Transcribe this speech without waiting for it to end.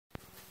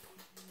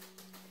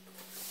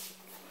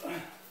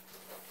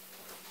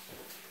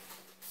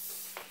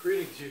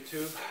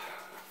YouTube.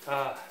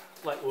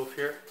 Lightwolf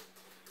here.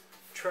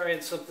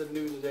 Trying something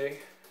new today.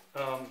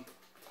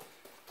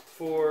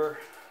 For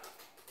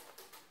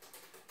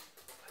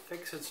I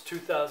think since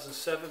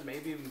 2007,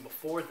 maybe even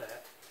before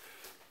that,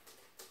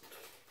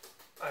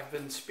 I've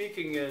been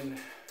speaking in,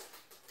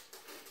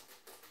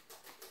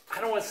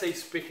 I don't want to say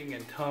speaking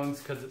in tongues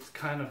because it's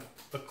kind of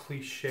a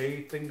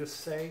cliche thing to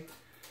say,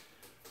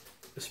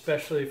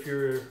 especially if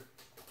you're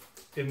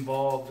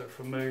involved or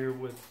familiar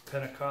with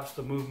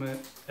Pentecostal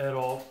movement at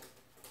all.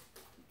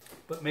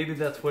 But maybe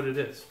that's what it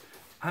is.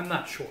 I'm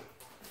not sure.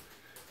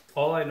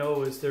 All I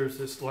know is there's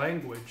this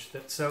language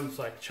that sounds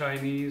like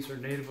Chinese or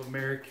Native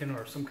American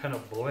or some kind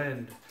of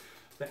blend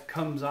that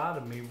comes out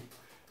of me.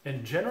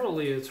 And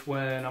generally it's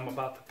when I'm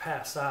about to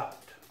pass out,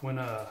 when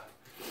I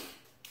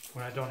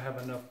don't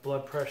have enough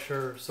blood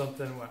pressure or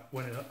something,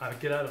 when I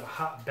get out of a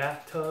hot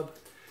bathtub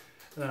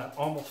and I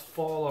almost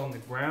fall on the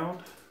ground.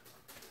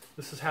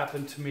 This has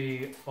happened to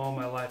me all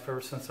my life,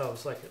 ever since I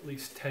was like at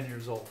least 10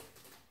 years old.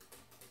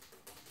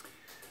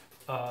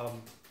 I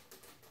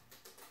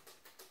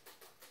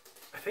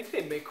think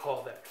they may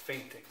call that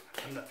fainting.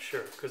 I'm not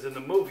sure, because in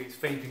the movies,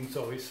 fainting's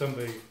always some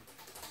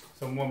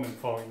woman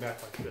falling back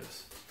like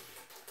this.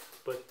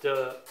 But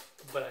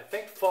I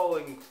think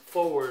falling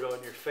forward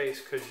on your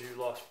face because you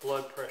lost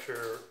blood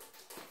pressure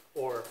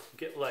or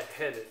get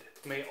lightheaded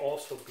may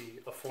also be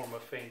a form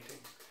of fainting.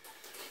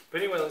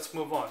 But anyway, let's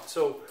move on.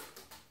 So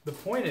the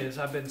point is,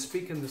 I've been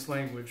speaking this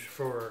language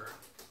for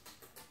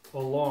a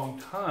long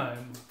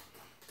time,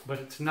 but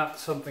it's not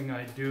something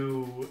I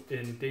do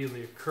in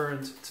daily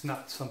occurrence. It's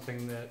not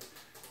something that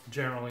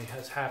generally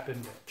has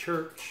happened at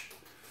church.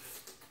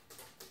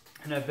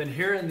 And I've been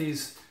hearing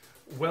these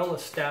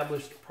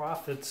well-established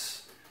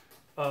prophets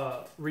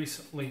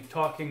recently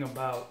talking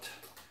about,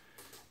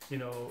 you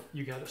know,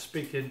 you got to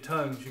speak in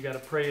tongues, you got to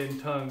pray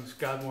in tongues,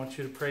 God wants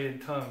you to pray in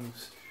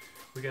tongues,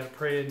 we got to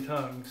pray in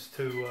tongues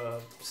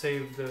to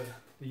save the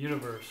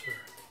universe.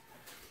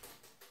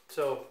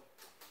 So,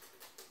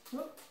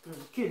 oh, there's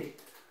a kitty.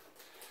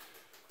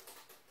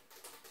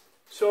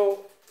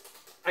 So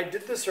I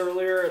did this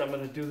earlier and I'm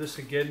going to do this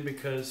again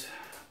because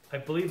I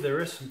believe there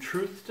is some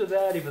truth to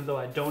that, even though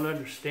I don't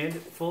understand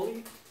it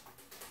fully.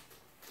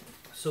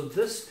 So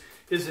this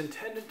is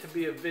intended to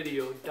be a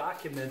video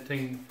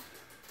documenting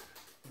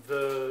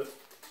the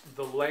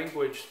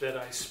language that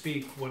I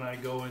speak when I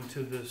go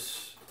into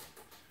this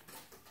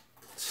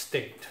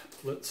state,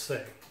 let's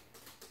say.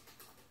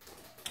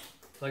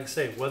 Like I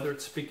say, whether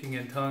it's speaking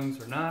in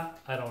tongues or not,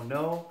 I don't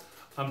know.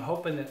 I'm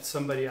hoping that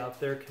somebody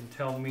out there can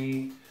tell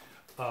me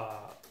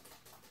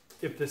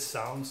if this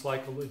sounds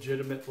like a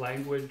legitimate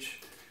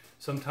language.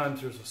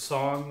 Sometimes there's a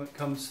song that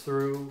comes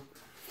through.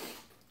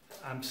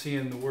 I'm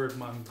seeing the word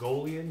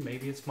Mongolian.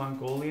 Maybe it's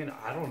Mongolian.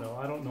 I don't know.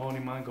 I don't know any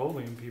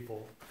Mongolian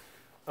people.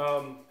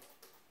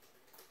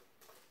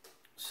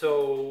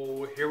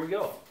 So here we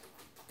go.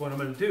 What I'm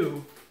going to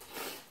do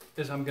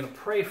is I'm going to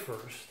pray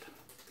first.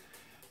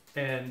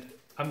 And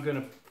I'm going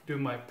to do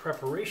my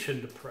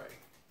preparation to pray.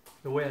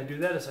 The way I do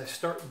that is I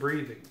start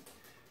breathing.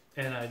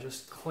 And I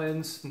just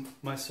cleanse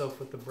myself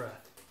with the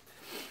breath.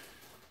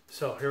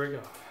 So here we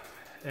go.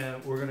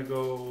 And we're going to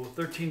go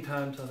 13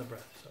 times on the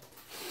breath. So.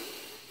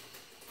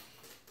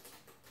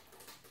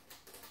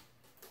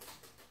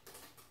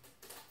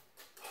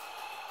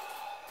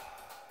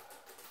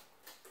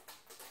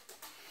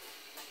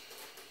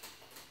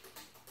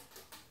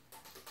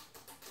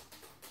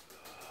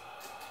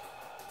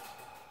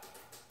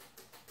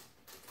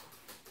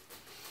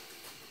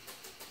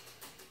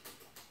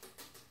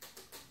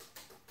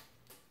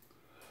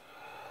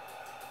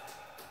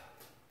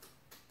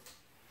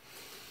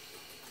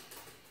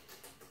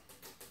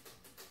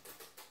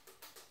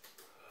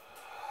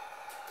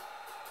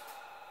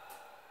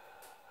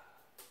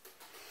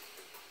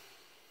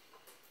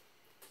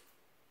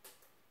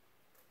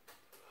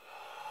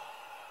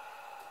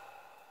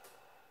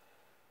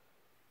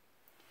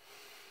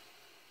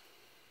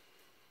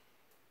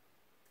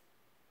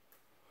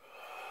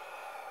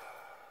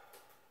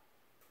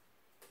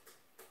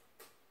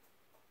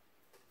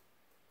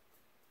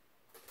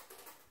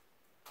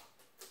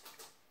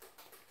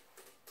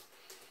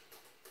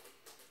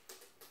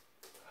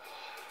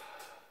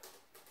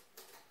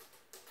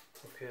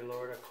 Okay,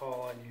 Lord, I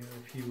call on you.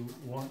 If you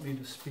want me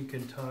to speak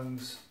in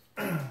tongues,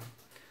 you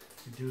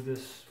do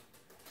this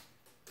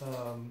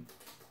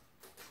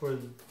for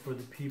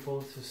the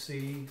people to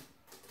see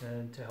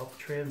and to help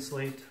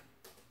translate.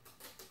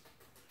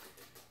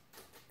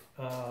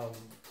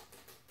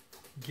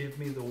 Give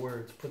me the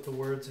words. Put the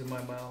words in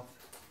my mouth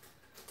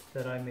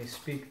that I may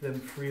speak them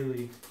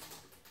freely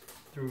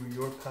through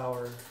your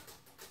power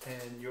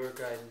and your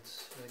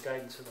guidance, and the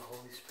guidance of the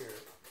Holy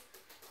Spirit.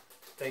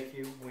 Thank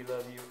you, we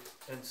love you,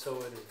 and so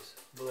it is.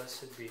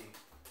 Blessed be.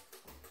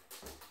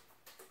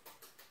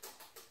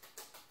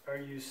 Are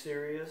you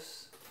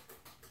serious?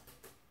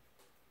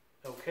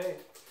 Okay.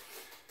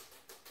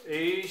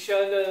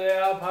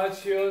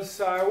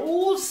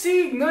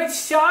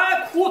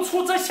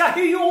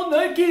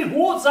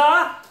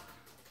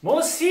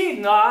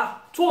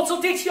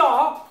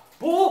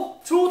 不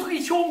主推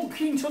穷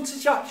贫穷之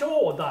下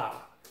做的，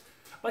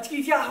把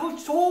这家伙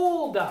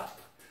做的，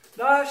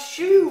那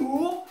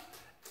修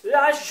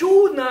la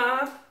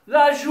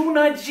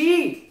juna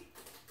ji，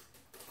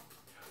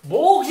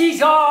不记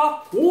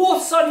下我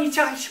说你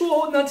家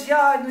说那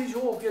家那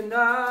说个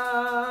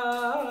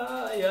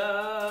那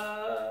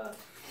呀，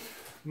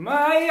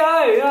妈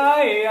呀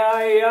呀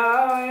呀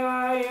呀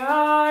呀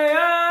呀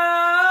呀。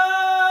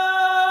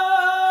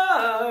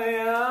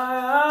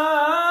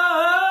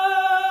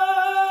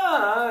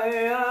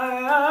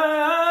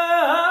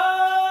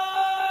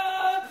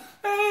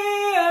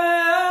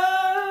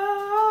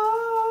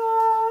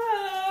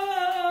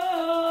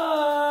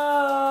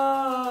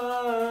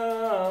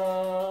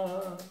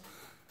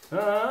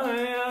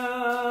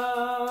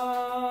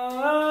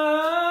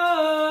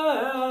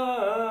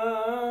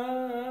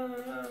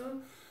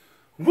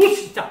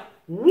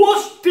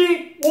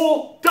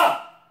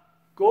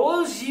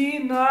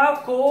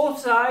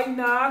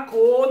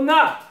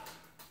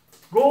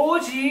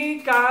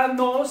Goji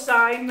kano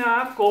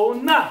saina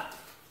kona.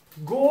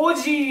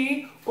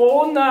 Goji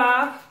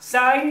kona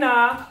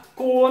saina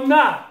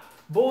kona.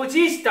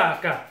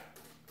 Bojistaka.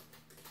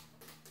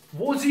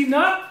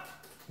 Vojina.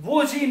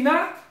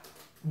 Vojina.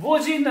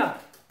 Vojina.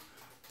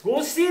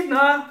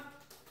 Gosina.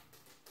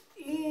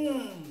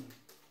 In.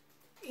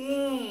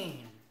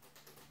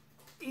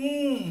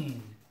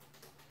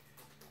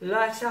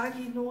 La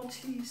shagi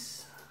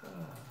notice.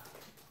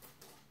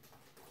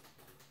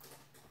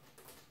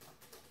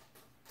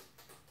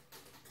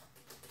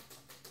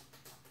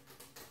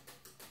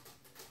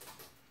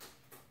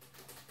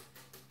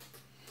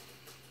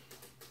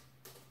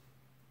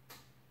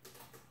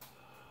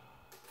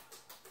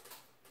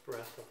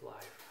 Breath of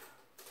life.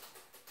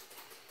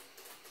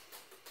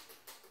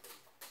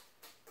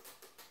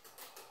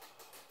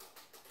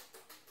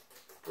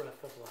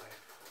 Breath of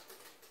life.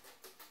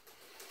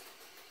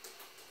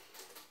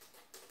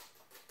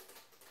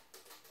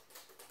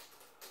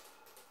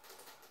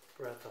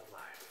 Breath of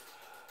life.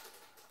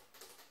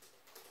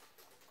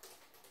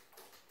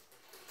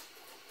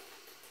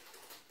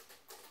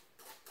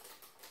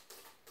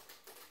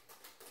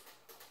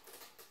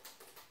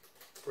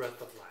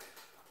 Breath of life.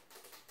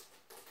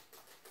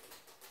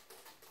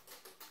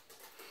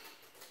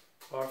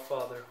 Our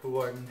Father, who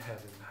art in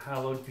heaven,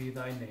 hallowed be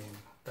thy name.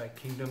 Thy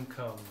kingdom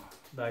come,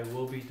 thy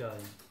will be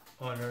done,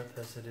 on earth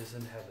as it is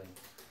in heaven.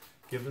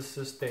 Give us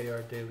this day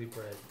our daily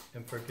bread,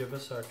 and forgive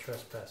us our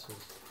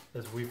trespasses,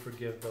 as we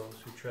forgive those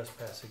who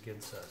trespass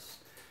against us.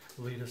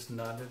 Lead us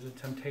not into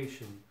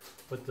temptation,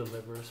 but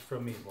deliver us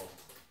from evil.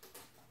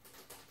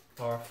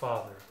 Our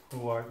Father,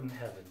 who art in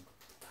heaven,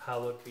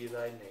 hallowed be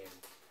thy name.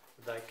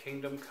 Thy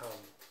kingdom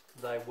come,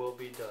 thy will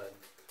be done,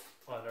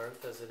 on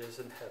earth as it is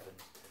in heaven.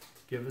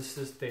 Give us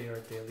this day our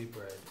daily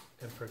bread,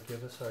 and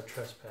forgive us our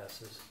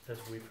trespasses, as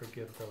we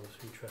forgive those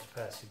who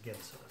trespass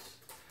against us.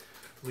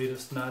 Lead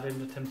us not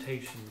into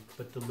temptation,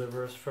 but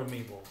deliver us from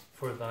evil.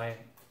 For thine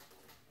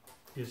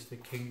is the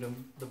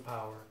kingdom, the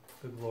power,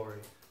 the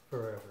glory,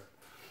 forever.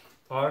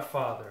 Our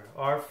Father,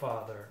 our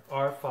Father,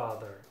 our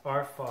Father,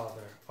 our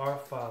Father, our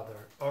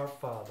Father, our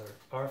Father,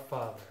 our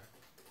Father,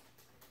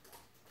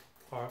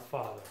 our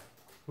Father,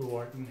 who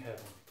art in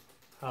heaven,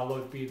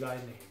 hallowed be thy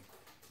name.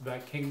 Thy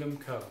kingdom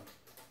come,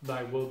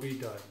 thy will be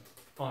done,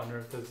 on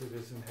earth as it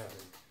is in heaven.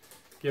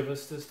 Give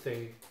us this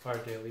day our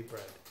daily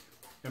bread,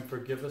 and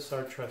forgive us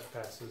our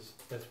trespasses,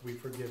 as we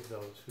forgive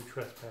those who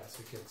trespass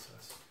against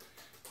us.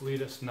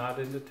 Lead us not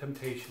into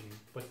temptation,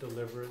 but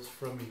deliver us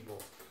from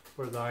evil.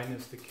 For thine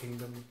is the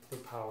kingdom, the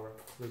power,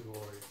 the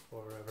glory,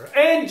 forever.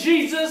 And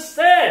Jesus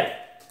said,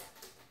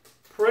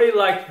 pray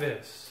like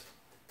this: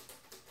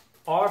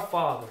 Our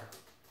Father,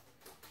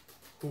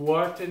 who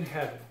art in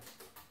heaven,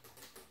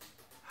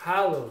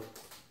 hallowed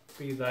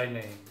be thy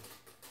name.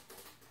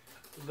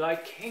 Thy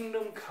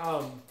kingdom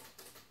come,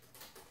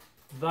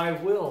 thy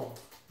will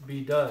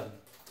be done,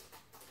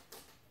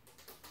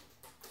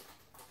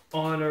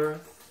 on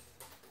earth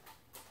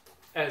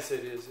as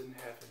it is in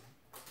heaven.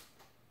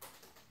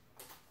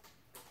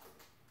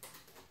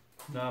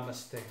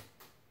 Namaste.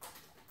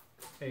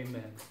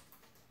 Amen.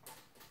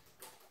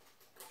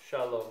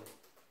 Shalom.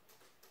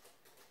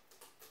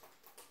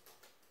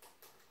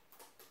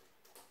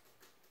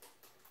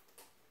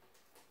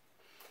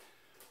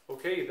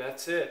 Okay,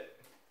 that's it.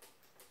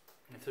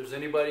 If there's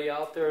anybody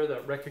out there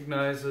that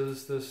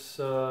recognizes this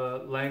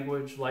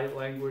language, light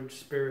language,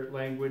 spirit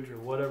language, or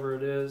whatever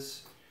it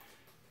is,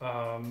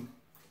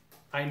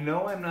 I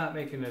know I'm not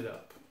making it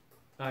up.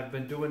 I've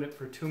been doing it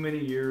for too many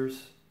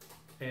years,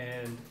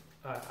 and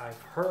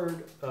I've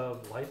heard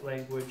of light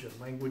language and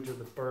language of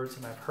the birds,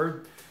 and I've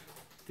heard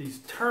these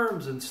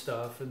terms and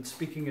stuff and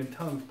speaking in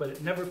tongues, but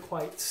it never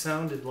quite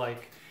sounded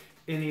like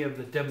any of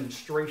the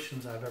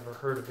demonstrations I've ever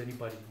heard of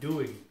anybody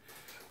doing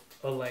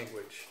a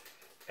language.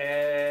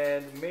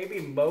 And maybe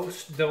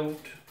most don't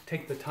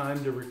take the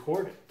time to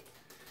record it.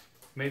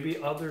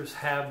 Maybe others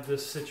have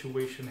this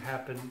situation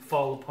happen,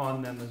 fall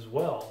upon them as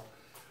well,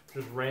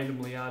 just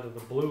randomly out of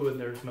the blue, and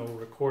there's no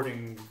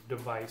recording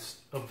device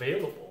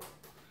available.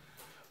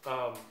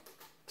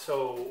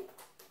 So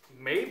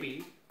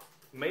maybe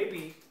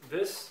maybe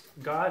this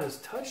God has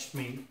touched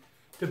me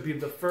to be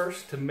the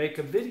first to make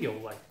a video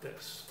like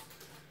this,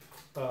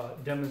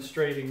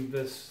 demonstrating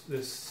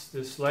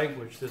this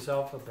language, this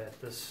alphabet,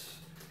 this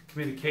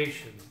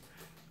communication.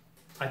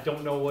 I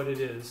don't know what it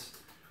is.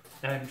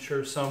 And I'm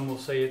sure some will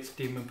say it's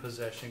demon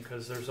possession,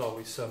 because there's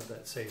always some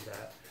that say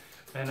that.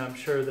 And I'm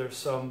sure there's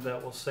some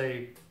that will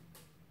say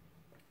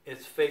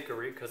it's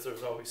fakery, because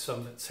there's always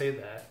some that say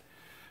that.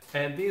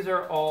 And these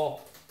are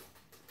all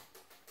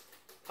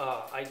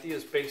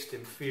ideas based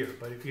in fear.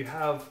 But if you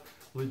have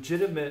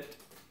legitimate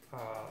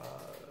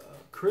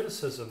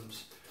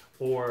criticisms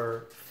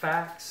or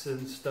facts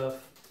and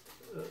stuff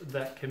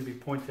that can be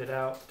pointed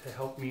out to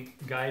help me,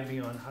 guide me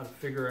on how to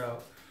figure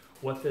out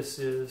what this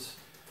is,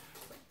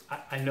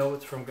 I know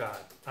it's from God.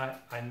 I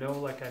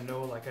know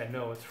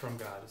it's from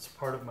God. It's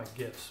part of my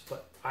gifts,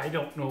 but I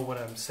don't know what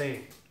I'm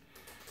saying.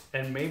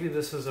 And maybe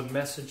this is a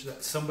message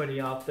that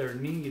somebody out there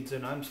needs,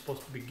 and I'm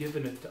supposed to be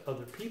giving it to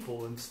other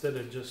people instead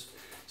of just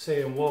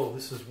saying, whoa,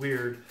 this is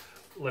weird,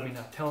 let me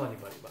not tell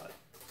anybody about it.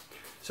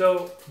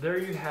 So there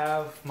you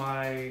have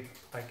my,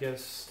 I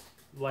guess,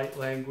 light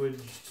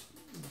language,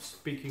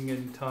 speaking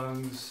in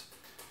tongues,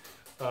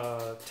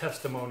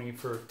 testimony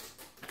for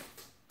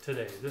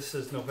today. This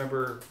is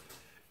November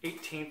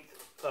 18th,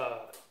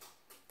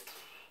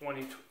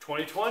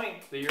 2020,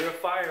 the year of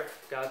fire.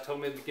 God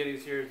told me at the beginning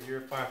of the year is the year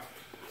of fire.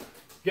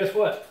 Guess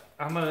what?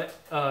 I'm going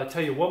to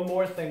tell you one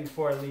more thing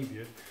before I leave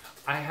you.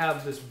 I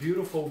have this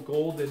beautiful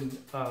golden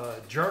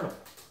journal.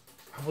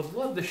 I would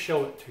love to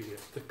show it to you.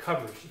 The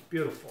cover is just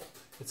beautiful.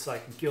 It's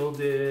like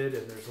gilded,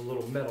 and there's a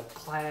little metal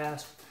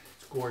clasp.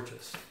 It's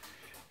gorgeous.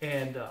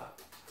 And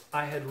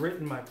I had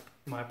written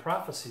my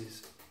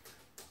prophecies.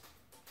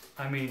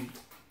 I mean,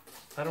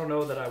 I don't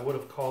know that I would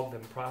have called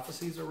them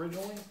prophecies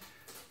originally,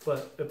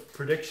 but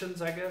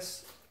predictions, I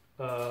guess.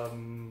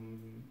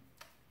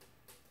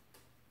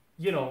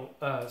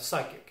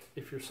 Psychic.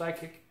 If you're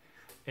psychic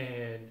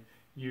and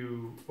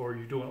you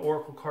do an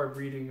oracle card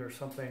reading or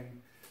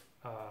something,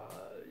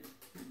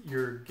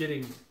 you're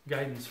getting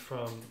guidance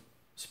from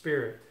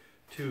Spirit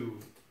to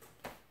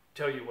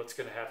tell you what's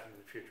going to happen in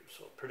the future.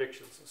 So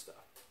predictions and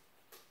stuff.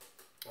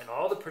 And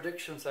all the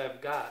predictions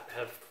I've got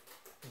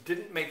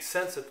didn't make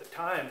sense at the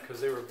time because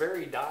they were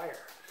very dire.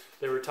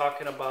 They were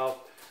talking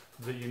about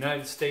the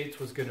United States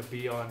was going to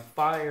be on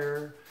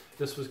fire.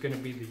 This was going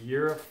to be the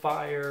year of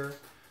fire.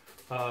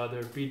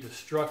 There'd be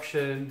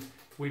destruction.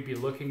 We'd be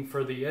looking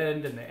for the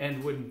end, and the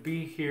end wouldn't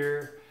be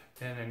here.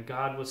 And then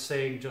God was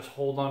saying, just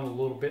hold on a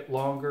little bit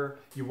longer.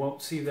 You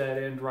won't see that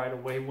end right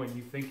away when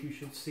you think you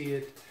should see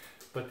it.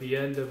 But the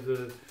end of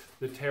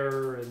the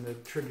terror and the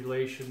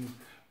tribulation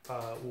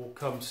will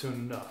come soon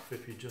enough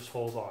if you just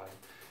hold on.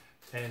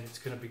 And it's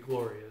going to be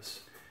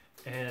glorious.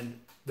 And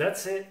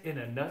that's it in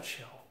a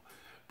nutshell.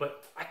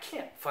 But I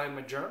can't find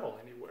my journal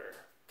anywhere,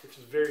 which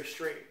is very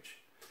strange.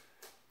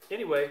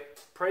 Anyway,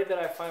 pray that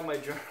I find my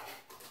journal.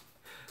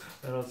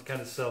 I know it's kind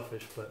of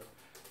selfish, but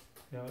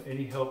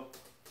any help.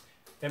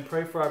 And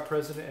pray for our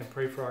president and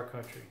pray for our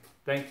country.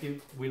 Thank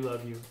you. We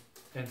love you.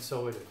 And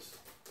so it is.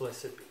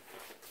 Blessed be.